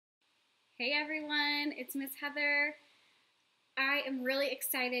Hey everyone, it's Miss Heather. I am really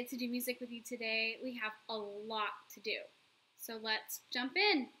excited to do music with you today. We have a lot to do. So let's jump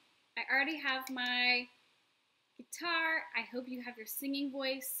in. I already have my guitar. I hope you have your singing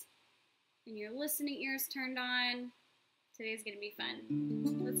voice and your listening ears turned on. Today's gonna be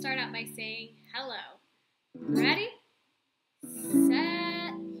fun. Let's start out by saying hello. Ready,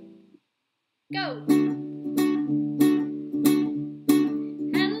 set, go.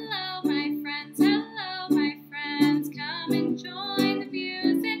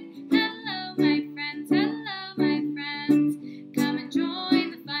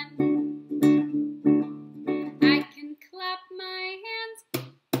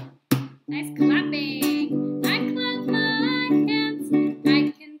 Nice clapping. I clap my hands.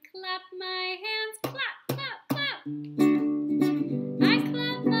 I can clap my hands. Clap, clap, clap. I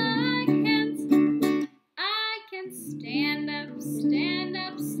clap my hands. I can stand up, stand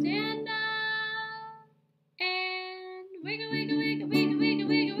up, stand up. And wiggle, wiggle, wiggle, wiggle, wiggle,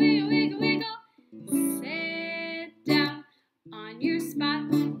 wiggle, wiggle, wiggle, wiggle. Sit down on your spot.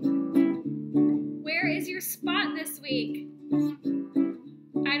 Where is your spot this week?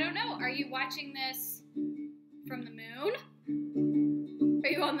 I don't know. Are you watching this from the moon? Are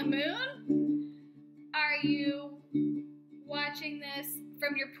you on the moon? Are you watching this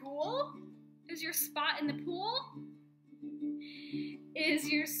from your pool? Is your spot in the pool? Is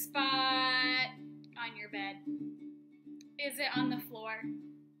your spot on your bed? Is it on the floor?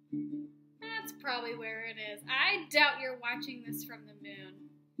 That's probably where it is. I doubt you're watching this from the moon.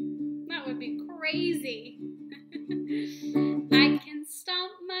 That would be crazy. I can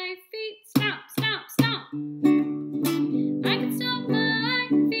stomp my feet, stomp, stomp, stomp. I can stomp my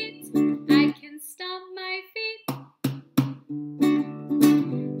feet, I can stomp my feet.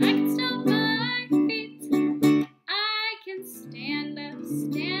 I can stomp my feet, I can stand up,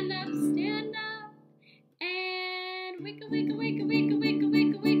 stand up, stand up. And wiggle, wiggle, wiggle, wiggle, wiggle,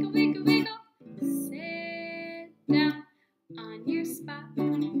 wiggle, wiggle, wiggle, wiggle. Sit down on your spot.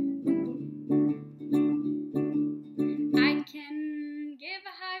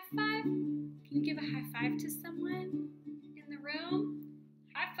 Give a high five to someone in the room.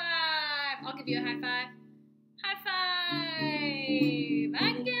 High five. I'll give you a high five. High five.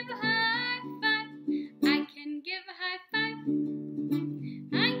 I can give a high five. I can give a high five.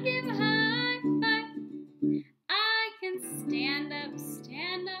 I can give a high five. I can stand up,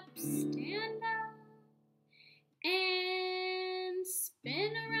 stand up, stand up. And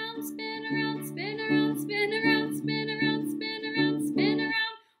spin around, spin around, spin around, spin around, spin around, spin around, spin around.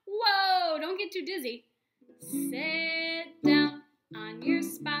 Whoa, don't get too dizzy. Sit down on your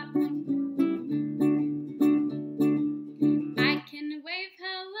spot. I can wave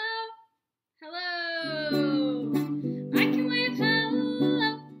hello, hello. I can wave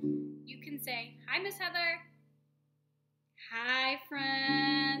hello. You can say, hi, Miss Heather. Hi,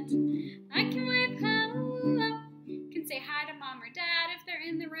 friend. I can wave hello. You can say hi to mom or dad if they're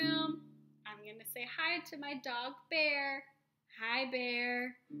in the room. I'm going to say hi to my dog, Bear. Hi,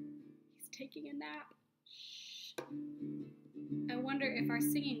 Bear. He's taking a nap. Shh. I wonder if our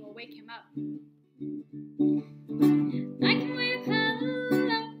singing will wake him up. I can wave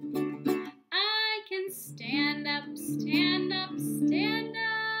hello. I can stand up, stand up, stand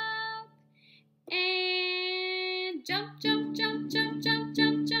up. And jump, jump, jump, jump, jump,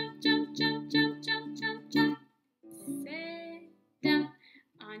 jump, jump, jump, jump, jump, jump, jump, jump. Sit down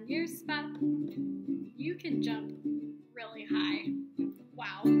on your spot. You can jump really high.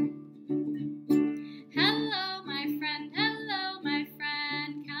 Wow. Hello, my friend. Hello, my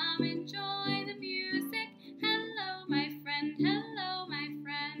friend. Come and join the music. Hello, my friend. Hello, my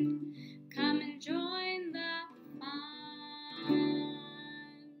friend. Come and join the fun.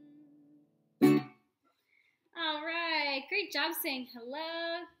 All right. Great job saying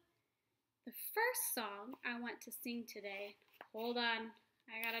hello. The first song I want to sing today. Hold on.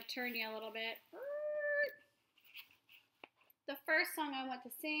 I gotta turn you a little bit. The first song I want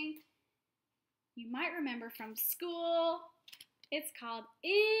to sing, you might remember from school. It's called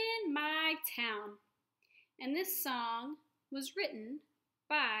In My Town. And this song was written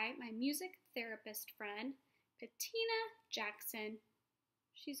by my music therapist friend, Patina Jackson.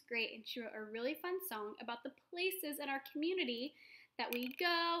 She's great, and she wrote a really fun song about the places in our community that we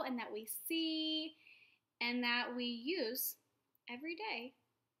go and that we see and that we use every day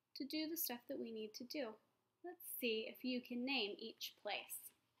to do the stuff that we need to do. Let's see if you can name each place.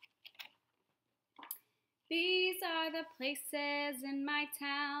 These are the places in my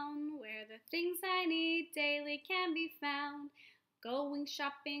town where the things I need daily can be found. Going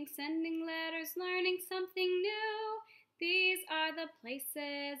shopping, sending letters, learning something new. These are the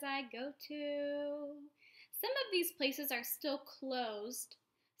places I go to. Some of these places are still closed.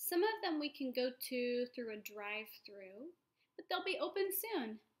 Some of them we can go to through a drive-through, but they'll be open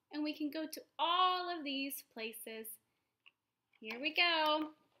soon, and we can go to all of these places. Here we go.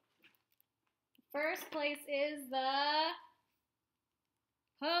 First place is the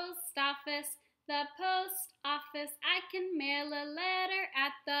post office. The post office. I can mail a letter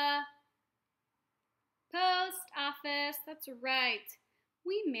at the post office. That's right.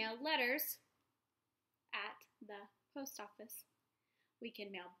 We mail letters at the post office. We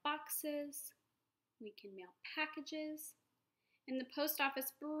can mail boxes. We can mail packages. And the post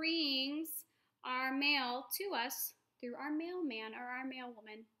office brings our mail to us through our mailman or our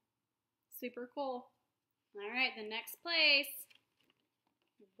mailwoman. Super cool. All right, the next place.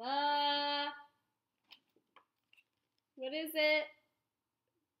 What is it?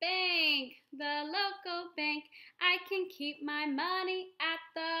 Bank. The local bank. I can keep my money at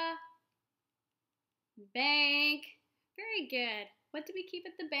the bank. Very good. What do we keep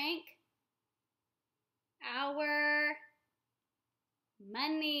at the bank? Our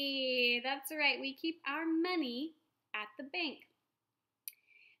money. That's right. We keep our money at the bank.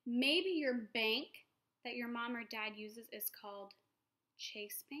 Maybe your bank that your mom or dad uses is called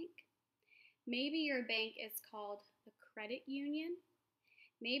Chase Bank. Maybe your bank is called the Credit Union.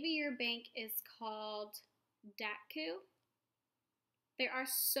 Maybe your bank is called DACU. There are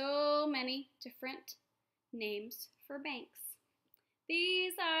so many different names for banks.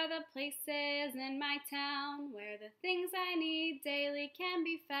 These are the places in my town where the things I need daily can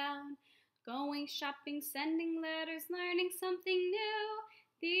be found. Going shopping, sending letters, learning something new.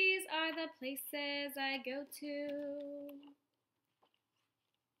 These are the places I go to.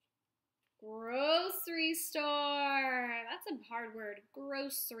 Grocery store. That's a hard word.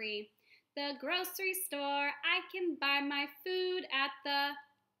 Grocery. The grocery store. I can buy my food at the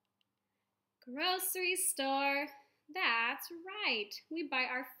grocery store. That's right. We buy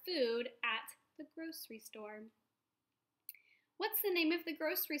our food at the grocery store. What's the name of the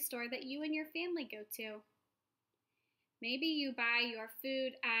grocery store that you and your family go to? Maybe you buy your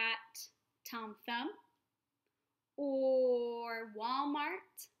food at Tom Thumb or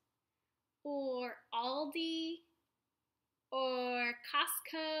Walmart or Aldi or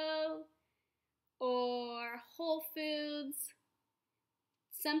Costco or Whole Foods.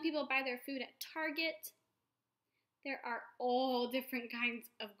 Some people buy their food at Target. There are all different kinds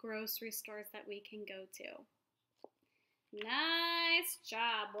of grocery stores that we can go to. Nice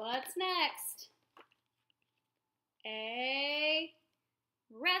job. What's next? A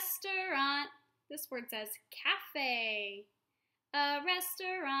restaurant. This word says cafe. A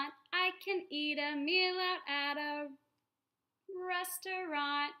restaurant. I can eat a meal out at a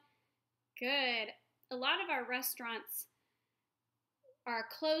restaurant. Good. A lot of our restaurants are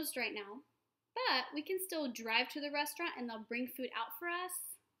closed right now, but we can still drive to the restaurant and they'll bring food out for us,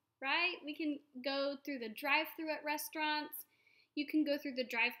 right? We can go through the drive-thru at restaurants. You can go through the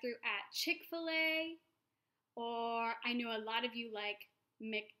drive-thru at Chick-fil-A, or I know a lot of you like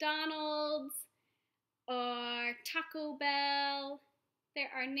McDonald's or Taco Bell. There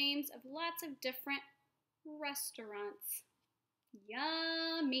are names of lots of different restaurants.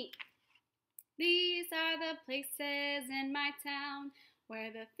 Yummy! These are the places in my town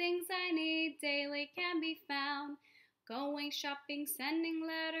where the things I need daily can be found. Going shopping, sending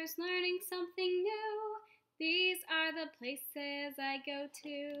letters, learning something new. These are the places I go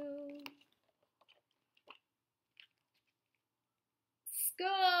to.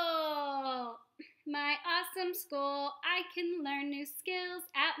 School! My awesome school. I can learn new skills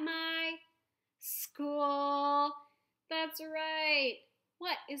at my school. That's right.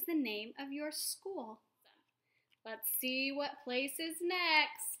 What is the name of your school? Let's see what place is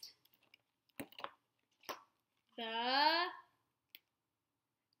next. The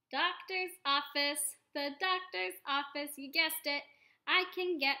doctor's office. The doctor's office, you guessed it. I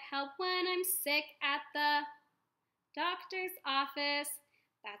can get help when I'm sick at the doctor's office.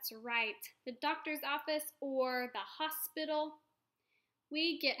 That's right. The doctor's office or the hospital.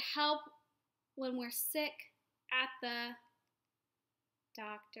 We get help when we're sick at the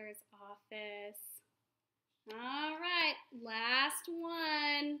doctor's office. All right, last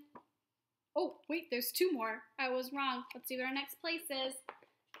one. Oh, wait, there's two more. I was wrong. Let's see what our next place is.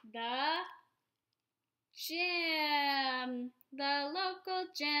 The gym. The local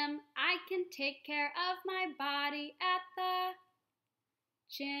gym. I can take care of my body at the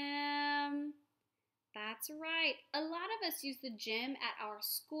gym. That's right. A lot of us use the gym at our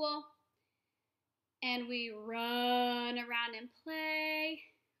school, and we run around and play,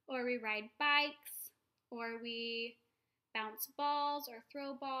 or we ride bikes, or we bounce balls or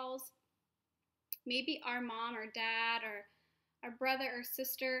throw balls. Maybe our mom or dad or our brother or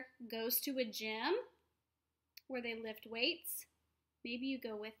sister goes to a gym where they lift weights. Maybe you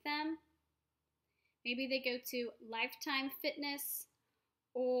go with them. Maybe they go to Lifetime Fitness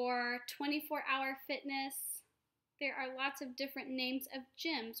or 24-hour fitness. There are lots of different names of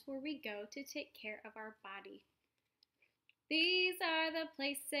gyms where we go to take care of our body. These are the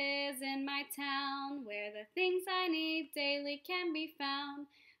places in my town where the things I need daily can be found.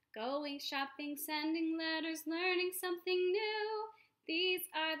 Going shopping, sending letters, learning something new. These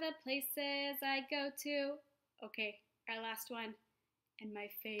are the places I go to. Okay, our last one, and my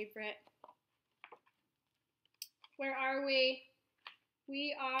favorite. Where are we?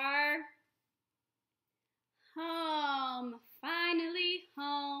 We are home. Finally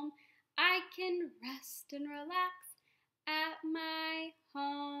home. I can rest and relax at my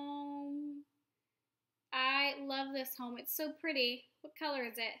home. I love this home. It's so pretty. What color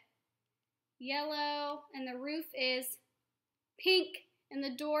is it? Yellow, and the roof is pink, and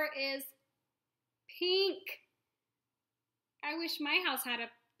the door is pink. I wish my house had a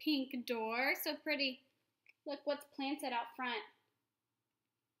pink door. So pretty. Look what's planted out front.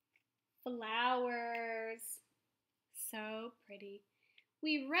 Flowers. So pretty.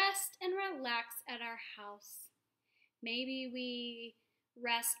 We rest and relax at our house. Maybe we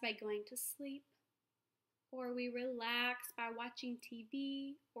rest by going to sleep, or we relax by watching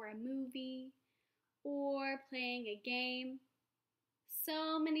TV or a movie or playing a game.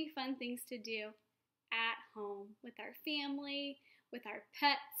 So many fun things to do at home with our family, with our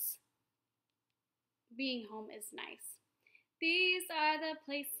pets. Being home is nice. These are the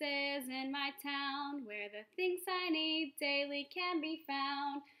places in my town where the things I need daily can be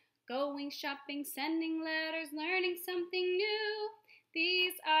found. Going shopping, sending letters, learning something new.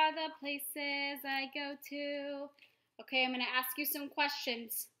 These are the places I go to. Okay, I'm going to ask you some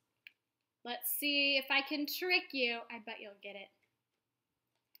questions. Let's see if I can trick you. I bet you'll get it.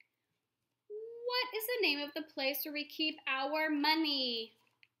 What is the name of the place where we keep our money?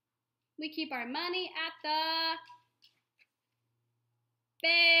 We keep our money at the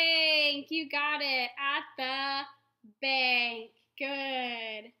bank. You got it. At the bank.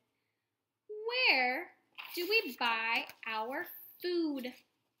 Good. Where do we buy our food?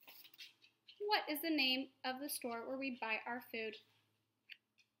 What is the name of the store where we buy our food?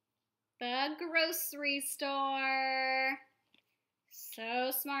 The grocery store.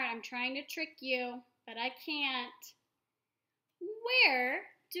 So smart. I'm trying to trick you, but I can't. Where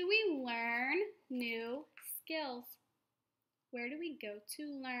do we learn new skills? Where do we go to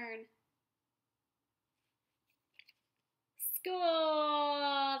learn?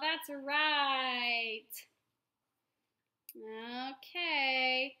 School. That's right.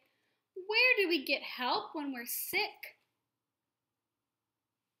 Okay. Where do we get help when we're sick?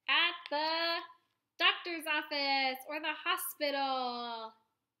 At the doctor's office or the hospital.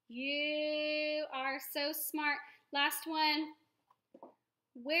 You are so smart. Last one.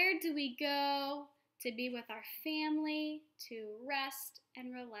 Where do we go to be with our family, to rest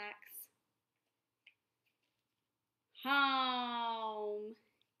and relax? Home.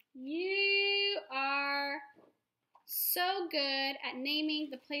 You are so good at naming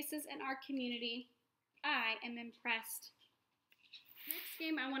the places in our community. I am impressed. Next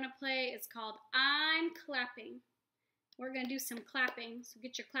game I want to play is called I'm Clapping. We're going to do some clapping, so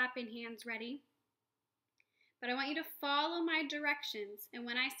get your clapping hands ready. But I want you to follow my directions, and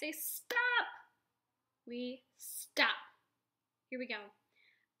when I say stop, we stop. Here we go.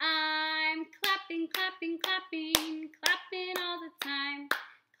 I'm clapping, clapping, clapping, clapping all the time.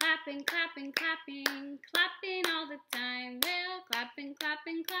 Clapping, clapping, clapping, clapping all the time. We'll clapping,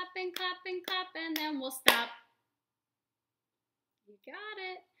 clapping, clapping, clapping, clap, and then we'll stop. You got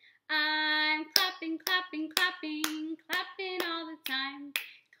it. I'm clapping, clapping, clapping, clapping all the time.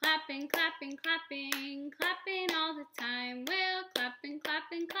 Clapping, clapping, clapping, clapping all the time. We'll clapping,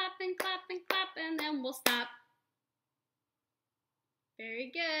 clapping, clapping, clapping, clap, and then we'll stop.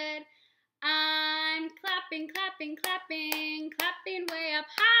 Very good. I'm clapping, clapping, clapping, clapping way up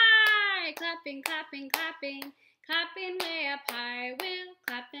high. Clapping, clapping, clapping, clapping way up high. We'll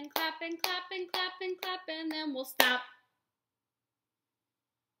clapping, clapping, clapping, clapping, clap, and then we'll stop.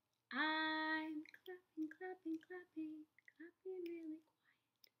 I'm clapping, clapping, clapping, clapping really quiet.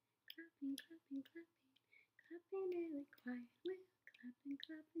 Clapping, clapping, clapping, clapping really quiet. We'll clapping,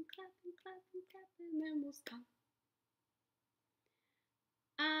 clapping, clapping, clapping, clapping, and then we'll stop.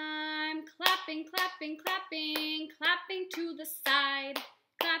 I'm clapping, clapping, clapping, clapping to the side.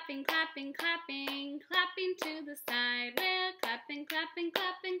 Clapping, clapping, clapping, clapping to the side. We're clapping, clapping,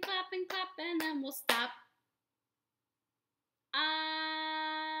 clapping, clapping, clap, and then we'll stop.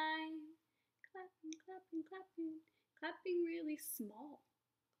 I'm clapping, clapping, clapping, clapping really small.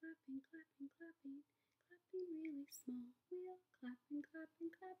 Clapping, clapping, clapping, clapping really small. We'll clapping,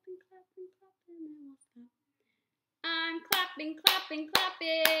 clapping, clapping, clapping, clapping, and we'll stop. I'm clapping, clapping,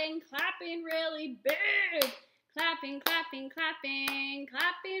 clapping, clapping really big. Clapping, clapping, clapping,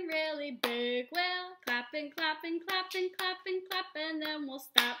 clapping really big. Well, clapping, clapping, clapping, clapping, clapping, then we'll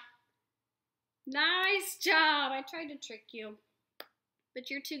stop. Nice job. I tried to trick you, but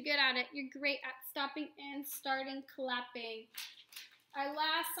you're too good at it. You're great at stopping and starting clapping. Our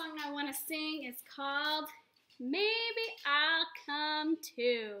last song I want to sing is called Maybe I'll Come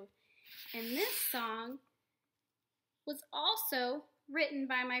Too. And this song was also written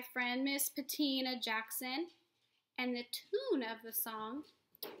by my friend Miss Patina Jackson. And the tune of the song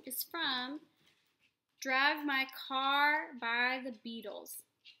is from Drive My Car by the Beatles.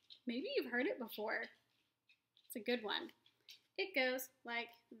 Maybe you've heard it before. It's a good one. It goes like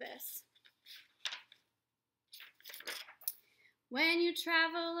this. When you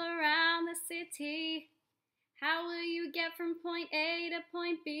travel around the city, how will you get from point A to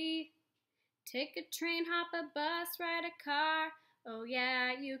point B? Take a train, hop a bus, ride a car. Oh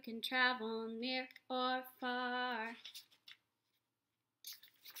yeah, you can travel near or far.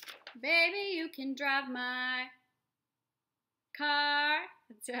 Baby, you can drive my car.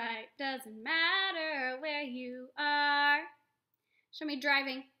 That's right, doesn't matter where you are. Show me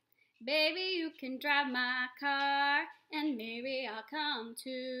driving. Baby, you can drive my car, and maybe I'll come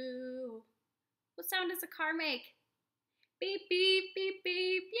too. What sound does a car make? Beep, beep, beep,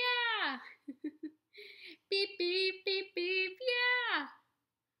 beep, yeah. Beep, beep, beep, beep, yeah.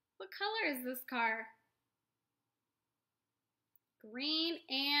 What color is this car? Green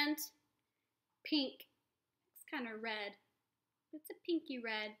and pink. It's kind of red. It's a pinky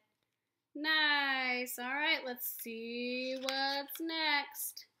red. Nice. All right, let's see what's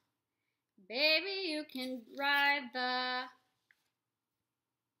next. Baby, you can ride the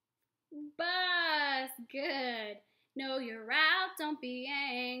bus. Good. Know your route, don't be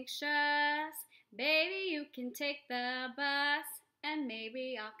anxious. Baby, you can take the bus, and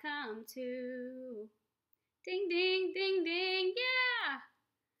maybe I'll come too. Ding, ding, ding, ding, yeah!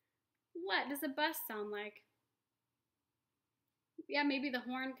 What does a bus sound like? Yeah, maybe the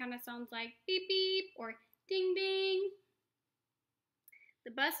horn kind of sounds like beep, beep, or ding, ding.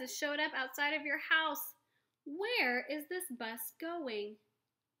 The bus has showed up outside of your house. Where is this bus going?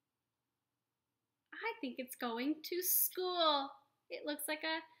 I think it's going to school. It looks like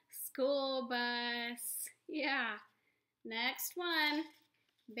a school bus. Yeah. Next one.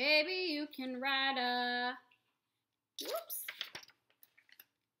 Baby, you can ride a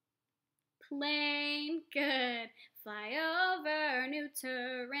plane. Good. Fly over new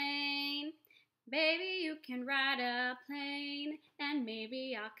terrain. Baby, you can ride a plane, and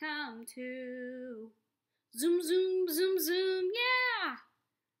maybe I'll come too. Zoom, zoom, zoom, zoom, yeah!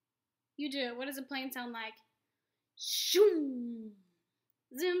 You do it. What does a plane sound like? Shoom!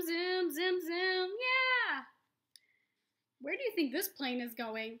 Zoom, zoom, zoom, zoom, yeah! Where do you think this plane is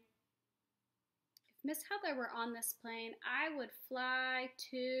going? If Miss Heather were on this plane, I would fly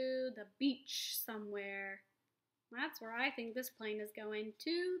to the beach somewhere. That's where I think this plane is going,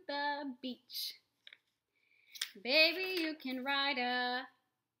 to the beach. Baby, you can ride a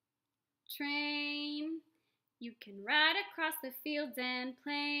train. You can ride across the fields and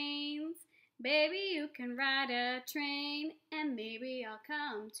plains. Baby, you can ride a train, and maybe I'll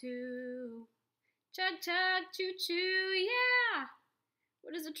come too. Chug, chug, choo, choo, yeah!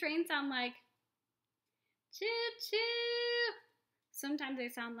 What does a train sound like? Choo, choo! Sometimes they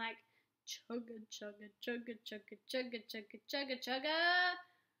sound like chugga, chugga, chugga, chugga, chugga, chugga, chugga, chugga.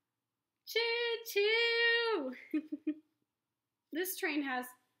 Choo, choo! This train has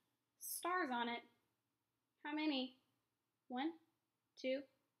stars on it. How many? 1, 2,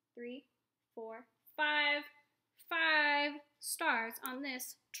 3, 4, 5. 5 stars on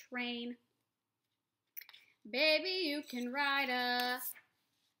this train. Baby, you can ride a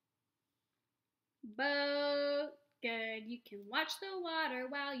boat. Good. You can watch the water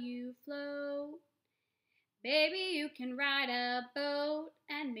while you float. Baby, you can ride a boat,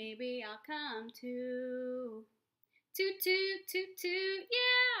 and maybe I'll come too. Toot, toot, toot, toot,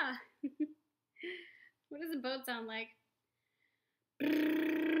 yeah! What does a boat sound like?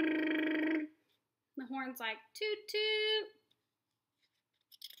 The horn's like toot, toot.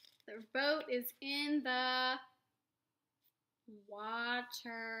 The boat is in the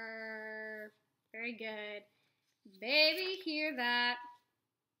water. Very good. Baby, hear that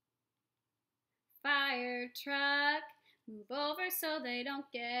fire truck? Move over so they don't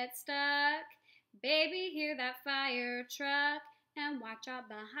get stuck. Baby, hear that fire truck and watch out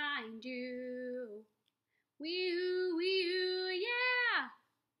behind you. Wee-oo, wee-oo, yeah!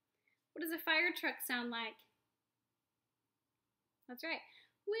 What does a fire truck sound like? That's right.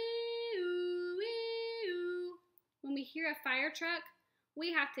 Wee-oo, wee-oo. When we hear a fire truck,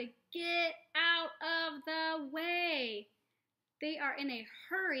 we have to get out of the way. They are in a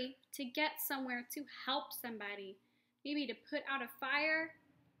hurry to get somewhere to help somebody, maybe to put out a fire.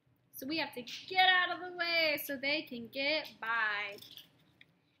 So we have to get out of the way so they can get by.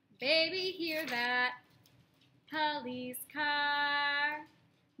 Baby, hear that police car.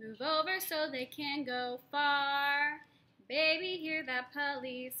 Move over so they can go far. Baby, hear that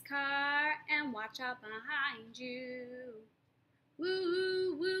police car and watch out behind you.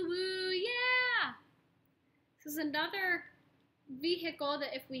 Woo, woo, woo, yeah! This is another vehicle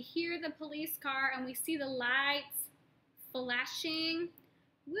that if we hear the police car and we see the lights flashing,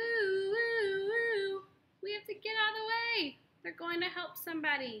 woo, woo, woo, we have to get out of the way. They're going to help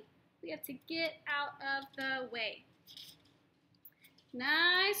somebody. We have to get out of the way.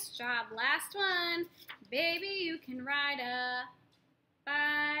 Nice job. Last one. Baby, you can ride a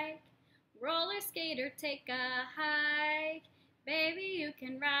bike. Roller skater, take a hike. Baby, you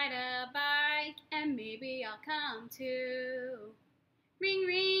can ride a bike, and maybe I'll come too. Ring,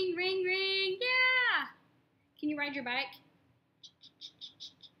 ring, ring, ring, yeah! Can you ride your bike?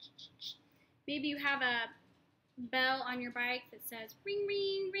 Maybe you have a bell on your bike that says ring,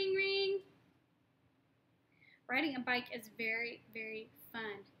 ring, ring, ring. Riding a bike is very, very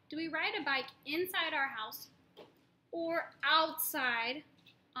fun. Do we ride a bike inside our house or outside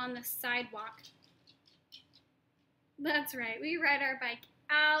on the sidewalk? That's right, we ride our bike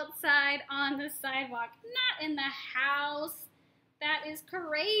outside on the sidewalk, not in the house. That is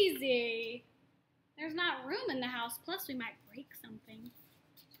crazy. There's not room in the house, plus we might break something.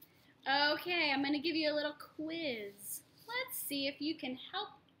 Okay, I'm going to give you a little quiz. Let's see if you can help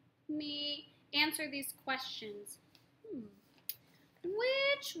me answer these questions.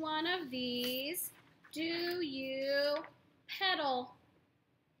 Which one of these do you pedal?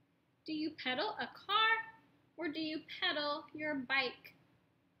 Do you pedal a car or do you pedal your bike?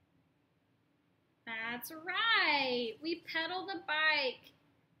 That's right. We pedal the bike.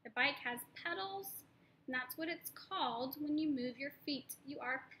 The bike has pedals, and that's what it's called when you move your feet. You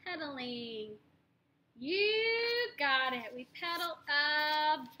are pedaling. You got it. We pedal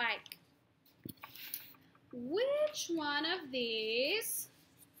a bike. Which one of these,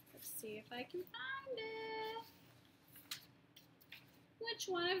 let's see if I can find it. Which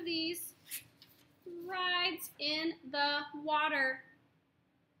one of these rides in the water?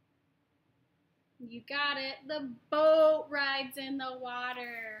 You got it. The boat rides in the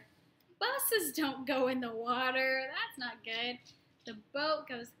water. Buses don't go in the water. That's not good. The boat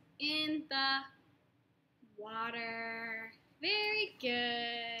goes in the water. Very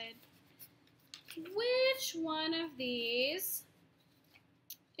good. Which one of these,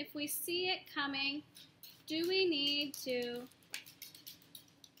 if we see it coming, do we need to,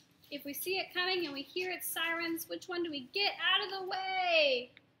 if we see it coming and we hear its sirens, which one do we get out of the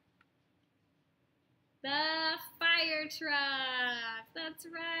way? The fire truck. That's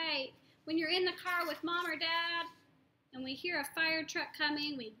right. When you're in the car with mom or dad and we hear a fire truck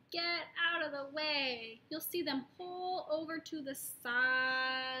coming, we get out of the way. You'll see them pull over to the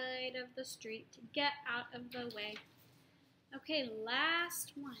side of the street to get out of the way. Okay,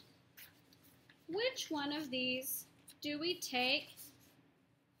 last one. Which one of these do we take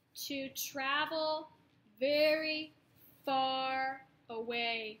to travel very far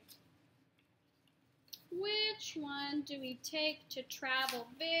away? Which one do we take to travel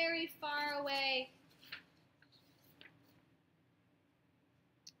very far away?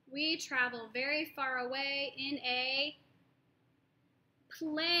 We travel very far away in a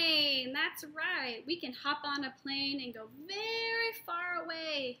plane. That's right. We can hop on a plane and go very far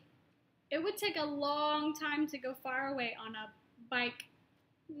away. It would take a long time to go far away on a bike.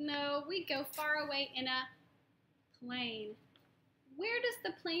 No, we go far away in a plane. Where does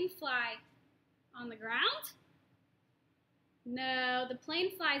the plane fly? On the ground? No, the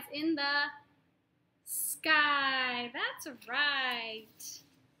plane flies in the sky. That's right.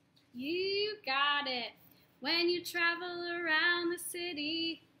 You got it. When you travel around the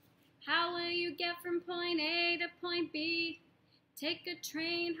city, how will you get from point A to point B? Take a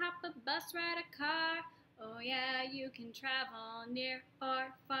train, hop a bus, ride a car. Oh yeah, you can travel near or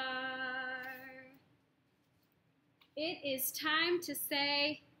far. It is time to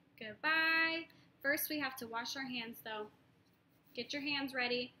say goodbye. First, we have to wash our hands, though. Get your hands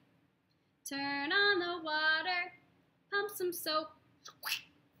ready. Turn on the water, pump some soap.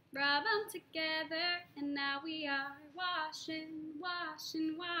 Rub them together, and now we are washing,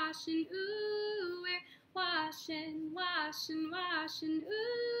 washing, washing. Ooh, we're washing, washing, washing.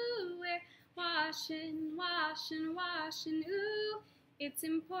 Ooh, we're washing, washing, washing. Ooh, it's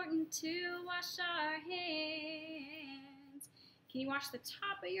important to wash our hands. Can you wash the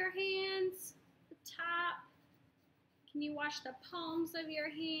top of your hands? The top. Can you wash the palms of your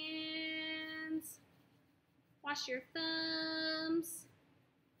hands? Wash your thumbs.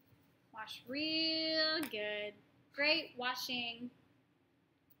 Wash real good. Great washing.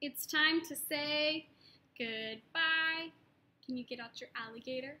 It's time to say goodbye. Can you get out your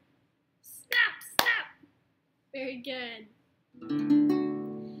alligator? Snap, snap. Very good.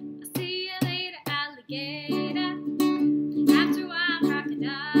 I'll see you later, alligator. After a while,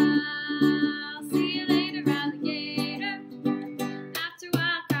 crocodile. See you later, alligator. After a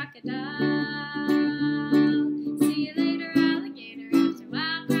while, crocodile. See you later, alligator. After a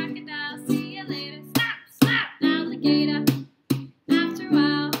while, crocodile. See you later. Snap, snap, alligator. After a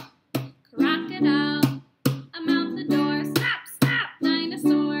while, crocodile. I'm out the door. Snap, snap,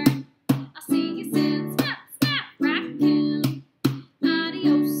 dinosaur. I'll see you soon. Snap, snap, raccoon.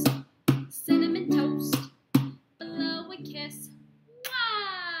 Adios, cinnamon toast. Below a kiss.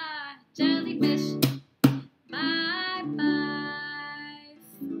 Mwah! Jellyfish. Bye bye.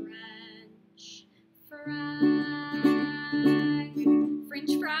 French fry.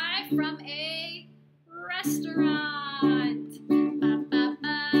 French fry from a restaurant. Bye bye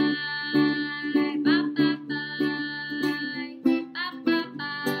bye. Bye bye bye. Bye bye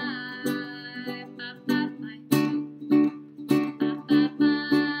bye. Bye bye bye.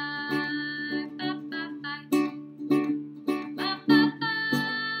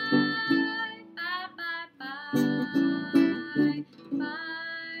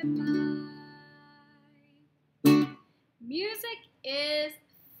 Music is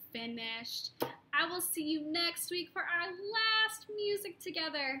finished. I will see you next week for our last music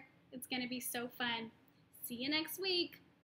together. It's going to be so fun. See you next week.